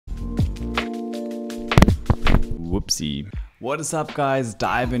Whoopsie. What is up guys,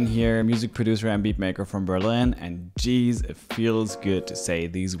 Dive in here, music producer and beatmaker from Berlin, and geez, it feels good to say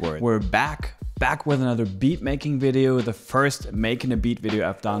these words. We're back with another beat making video, the first making a beat video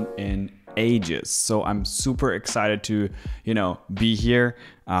I've done in ages. So I'm super excited to, be here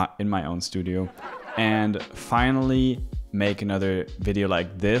in my own studio and finally make another video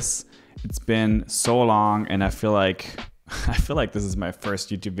like this. It's been so long and I feel like this is my first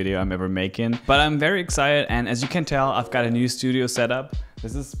YouTube video I'm ever making, but I'm very excited. And as you can tell, I've got a new studio setup.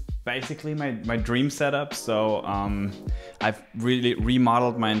 This is basically my dream setup. So I've really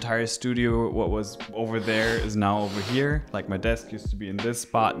remodeled my entire studio. What was over there is now over here. Like my desk used to be in this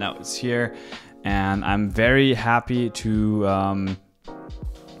spot, now it's here. And I'm very happy to,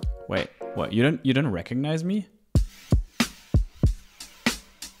 wait, what, you don't recognize me?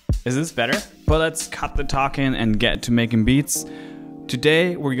 Is this better? But let's cut the talking and get to making beats.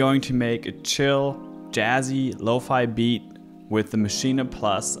 Today we're going to make a chill, jazzy, lo-fi beat with the Maschine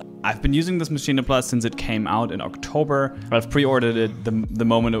Plus. I've been using this Maschine Plus since it came out in October. I've pre-ordered it the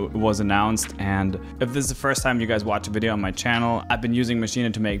moment it was announced, and if this is the first time you guys watch a video on my channel, I've been using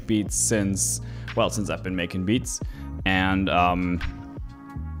Maschine to make beats since I've been making beats. And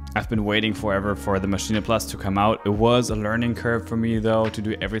I've been waiting forever for the Maschine Plus to come out. It was a learning curve for me though, to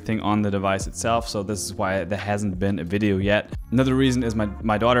do everything on the device itself, so this is why there hasn't been a video yet. Another reason is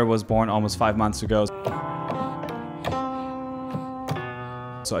my daughter was born almost 5 months ago.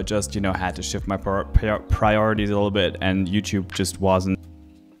 So I just, had to shift my priorities a little bit, and YouTube just wasn't.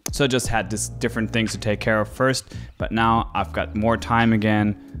 So I just had different things to take care of first, but now I've got more time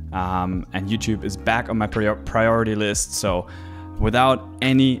again, and YouTube is back on my priority list. So without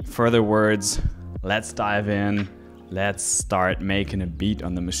any further words, let's dive in. Let's start making a beat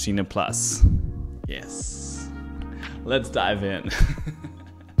on the Maschine Plus. Yes, let's dive in.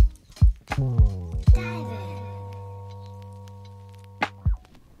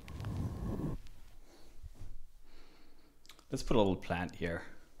 Let's put a little plant here.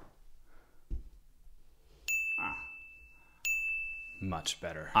 Much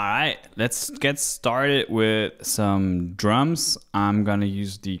better. All right, let's get started with some drums. I'm gonna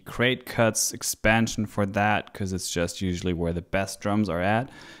use the Crate Cuts expansion for that because it's just usually where the best drums are at,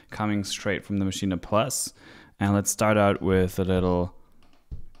 coming straight from the Maschine Plus. And let's start out with a little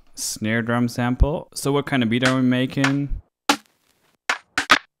snare drum sample. So what kind of beat are we making?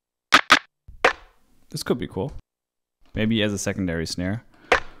 This could be cool. Maybe as a secondary snare.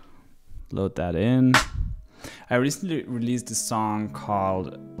 Load that in. I recently released a song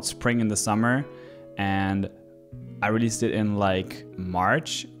called Spring in the Summer, and I released it in like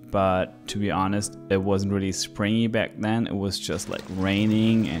March, but to be honest, it wasn't really springy back then. It was just like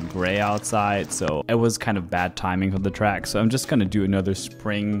raining and gray outside, so it was kind of bad timing for the track. So I'm just gonna do another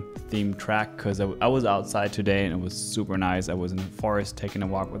spring themed track because I was outside today and it was super nice. I was in the forest taking a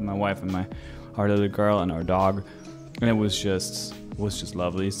walk with my wife and our little girl and our dog, and it was just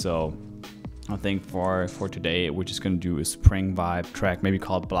lovely. So I think for today, we're just gonna do a spring vibe track, maybe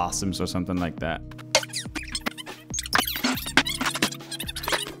called Blossoms or something like that.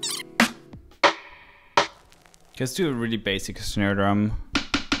 Let's do a really basic snare drum.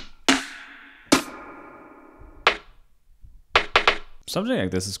 Something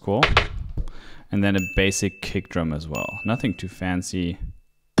like this is cool. And then a basic kick drum as well. Nothing too fancy.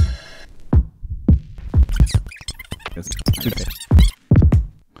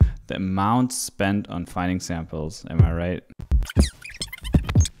 The amount spent on finding samples, am I right?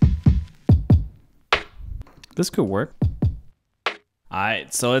 This could work.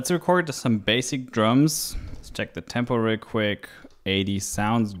 Alright, so let's record some basic drums. Let's check the tempo real quick. 80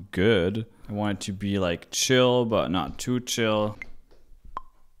 sounds good. I want it to be like chill, but not too chill.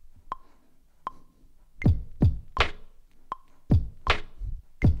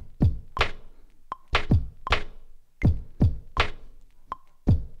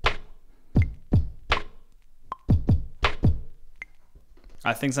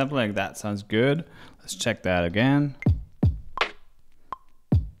 I think something like that sounds good. Let's check that again.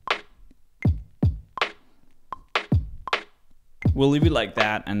 We'll leave it like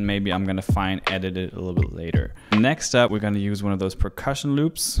that, and maybe I'm gonna edit it a little bit later. Next up, we're gonna use one of those percussion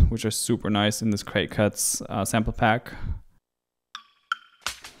loops, which are super nice in this Crate Cuts sample pack.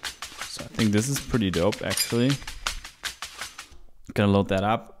 So I think this is pretty dope, actually. Gonna load that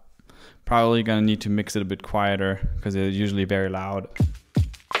up. Probably gonna need to mix it a bit quieter because it's usually very loud.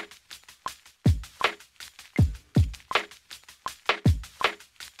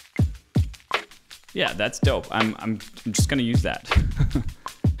 Yeah, that's dope. I'm just gonna use that.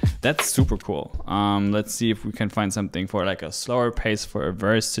 That's super cool. Let's see if we can find something for like a slower pace for a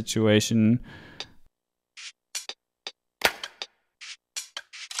verse situation.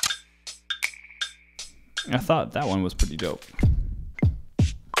 I thought that one was pretty dope.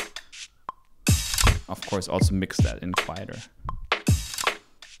 Of course, also mix that in quieter.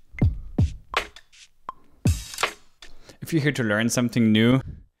 If you're here to learn something new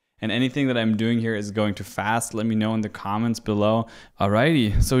and anything that I'm doing here is going too fast, let me know in the comments below.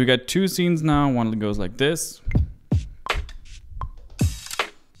 Alrighty, so we got two scenes now. One goes like this.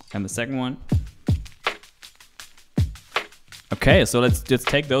 And the second one. Okay, so let's just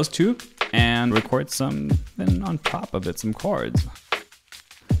take those two and record something on top of it, some chords.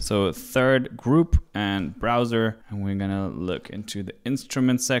 So third group and browser, and we're gonna look into the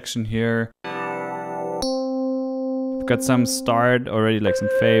instrument section here. We've got some starred already, like some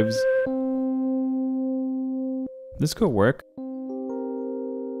faves. This could work.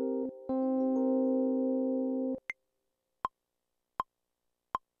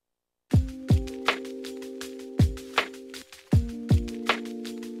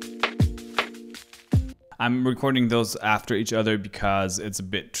 I'm recording those after each other because it's a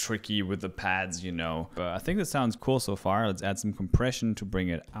bit tricky with the pads, you know. But I think this sounds cool so far. Let's add some compression to bring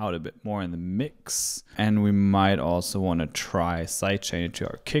it out a bit more in the mix. And we might also want to try sidechain it to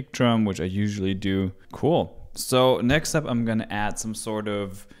our kick drum, which I usually do. Cool. So next up, I'm gonna add some sort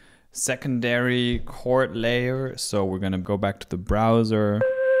of secondary chord layer. So we're gonna go back to the browser.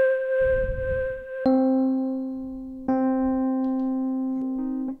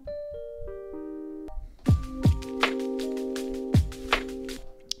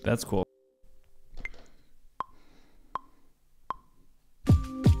 That's cool.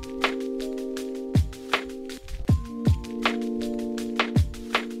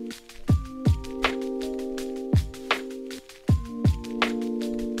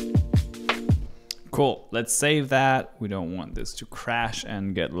 Cool, let's save that. We don't want this to crash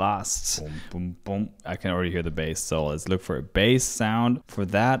and get lost. Boom, boom, boom. I can already hear the bass, so let's look for a bass sound. For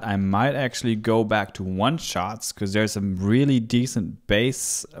that, I might actually go back to one-shots because there's some really decent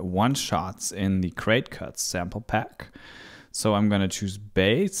bass one-shots in the Crate Cuts sample pack. So I'm gonna choose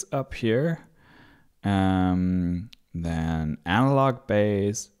bass up here, then analog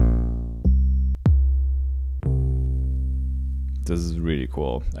bass. This is really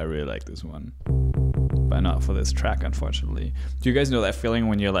cool. I really like this one. But not for this track, unfortunately. Do you guys know that feeling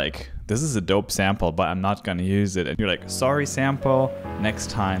when you're like, this is a dope sample, but I'm not gonna use it. And you're like, sorry sample, next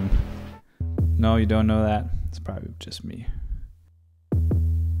time. No, you don't know that? It's probably just me.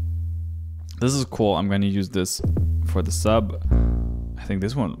 This is cool. I'm gonna use this for the sub. I think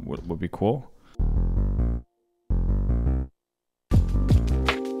this one would be cool.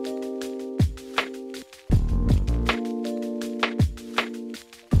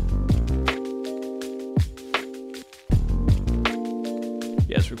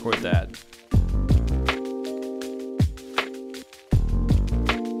 Yes, record that.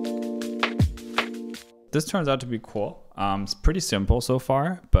 This turns out to be cool. It's pretty simple so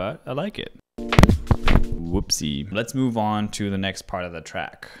far, but I like it. Whoopsie. Let's move on to the next part of the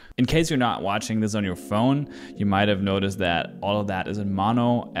track. In case you're not watching this on your phone, you might have noticed that all of that is in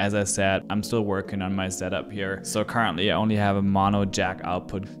mono. As I said, I'm still working on my setup here. So currently I only have a mono jack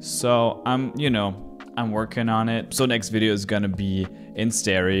output. So I'm working on it. So next video is gonna be in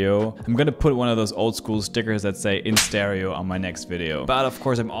stereo. I'm gonna put one of those old school stickers that say in stereo on my next video. But of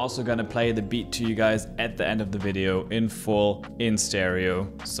course, I'm also gonna play the beat to you guys at the end of the video in full, in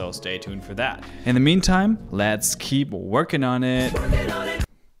stereo. So stay tuned for that. In the meantime, let's keep working on it.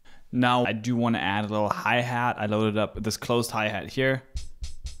 Now, I do wanna add a little hi-hat. I loaded up this closed hi-hat here.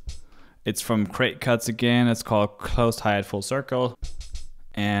 It's from Crate Cuts again. It's called Closed Hi-Hat Full Circle.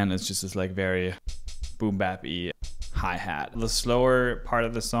 And it's just this like very boom bap-y hi-hat. The slower part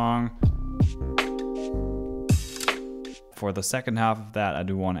of the song. For the second half of that, I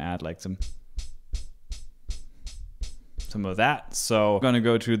do want to add like some of that. So I'm gonna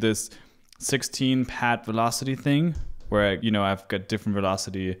go to this 16 pad velocity thing where I've got different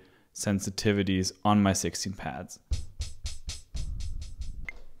velocity sensitivities on my 16 pads.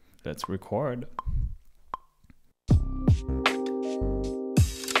 Let's record.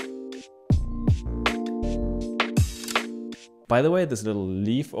 By the way, this little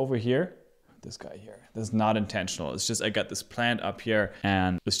leaf over here, this guy here, this is not intentional. It's just I got this plant up here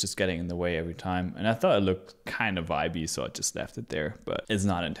and it's just getting in the way every time. And I thought it looked kind of vibey, so I just left it there, but it's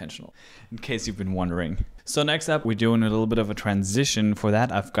not intentional, in case you've been wondering. So next up, we're doing a little bit of a transition. For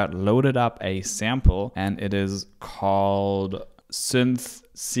that, I've got loaded up a sample and it is called Synth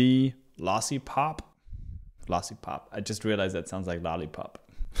C Lossy Pop. Lossy Pop. I just realized that sounds like lollipop.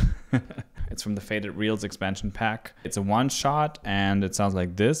 It's from the Faded Reels expansion pack. It's a one shot and it sounds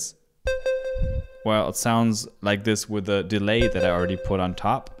like this. Well, it sounds like this with the delay that I already put on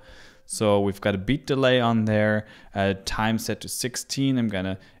top. So we've got a beat delay on there, time set to 16. I'm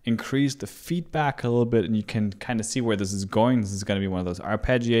gonna increase the feedback a little bit, and you can kind of see where this is going. This is gonna be one of those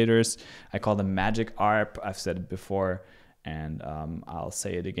arpeggiators. I call them magic arp. I've said it before, and I'll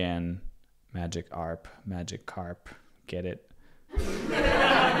say it again. Magic arp, magic carp, get it?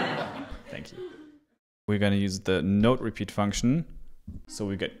 Thank you. We're gonna use the note repeat function, so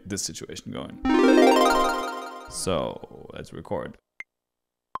we get this situation going. So let's record.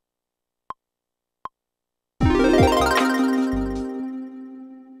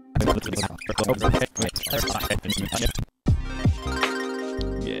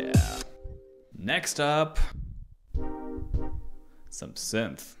 Yeah. Next up, some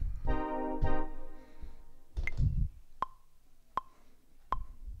synth.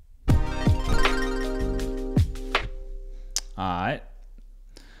 Alright,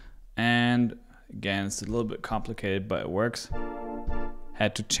 and again, it's a little bit complicated, but it works.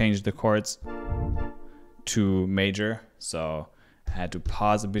 Had to change the chords to major, so I had to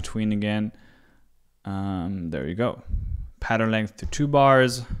pause in between again. There you go. Pattern length to 2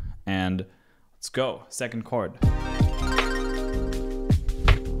 bars, and let's go. Second chord.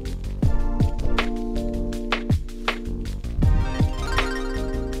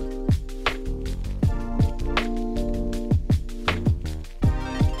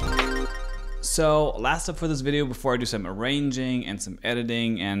 So last up for this video before I do some arranging and some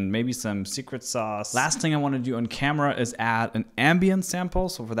editing and maybe some secret sauce. Last thing I want to do on camera is add an ambient sample.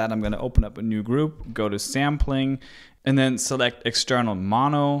 So for that, I'm going to open up a new group, go to sampling, and then select external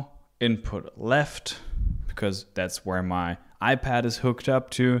mono, input left, because that's where my iPad is hooked up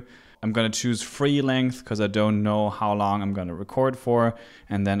to. I'm going to choose free length because I don't know how long I'm going to record for.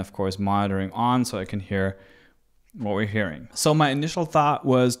 And then of course monitoring on so I can hear what we're hearing. So my initial thought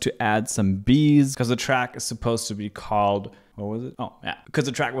was to add some bees because the track is supposed to be called, what was it? Oh yeah, because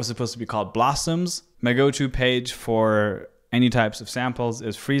the track was supposed to be called Blossoms. My go-to page for any types of samples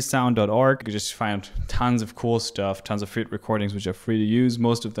is freesound.org. You can just find tons of cool stuff, tons of free recordings which are free to use.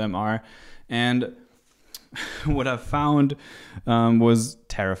 Most of them are. And what I found was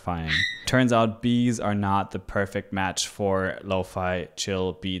terrifying. Turns out bees are not the perfect match for lo-fi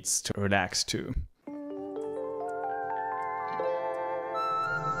chill beats to relax to.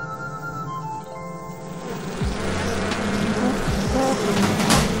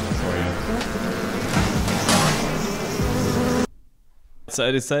 So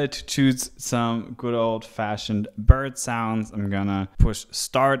I decided to choose some good old-fashioned bird sounds. I'm gonna push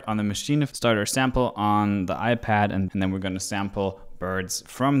start on the Maschine starter sample on the iPad, and then we're gonna sample birds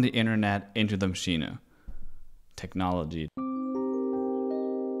from the internet into the Maschine. Technology.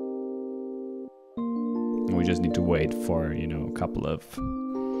 We just need to wait for, you know, a couple of,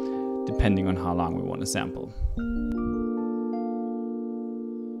 depending on how long we want to sample.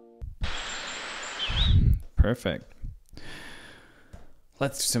 Perfect.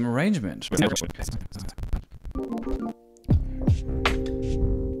 Let's do some arrangement.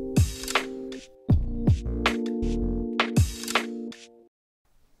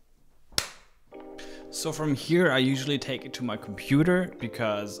 So from here, I usually take it to my computer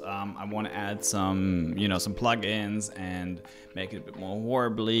because I want to add some, you know, some plugins and make it a bit more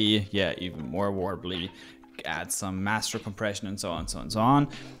warbly. Yeah, even more warbly. Add some master compression and so on, so on, so on.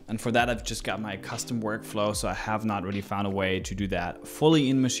 And for that, I've just got my custom workflow, so I have not really found a way to do that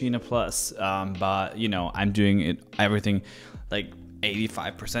fully in Maschine Plus. But you know, I'm doing everything like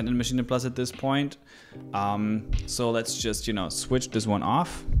 85% in Maschine Plus at this point. So let's just, you know, switch this one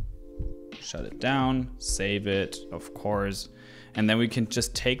off, shut it down, save it, of course, and then we can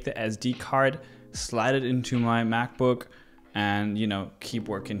just take the SD card, slide it into my MacBook, and you know, keep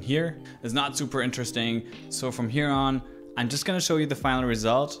working here. It's not super interesting. So from here on, I'm just gonna show you the final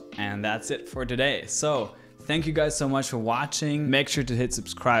result, and that's it for today. So thank you guys so much for watching. Make sure to hit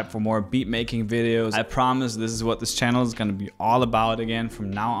subscribe for more beat making videos. I promise this is what this channel is gonna be all about again from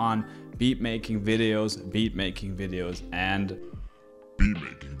now on. Beat making videos, and beat making videos.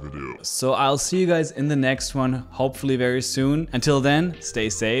 So I'll see you guys in the next one, hopefully very soon. Until then, stay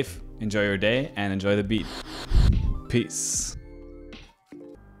safe, enjoy your day, and enjoy the beat. Peace.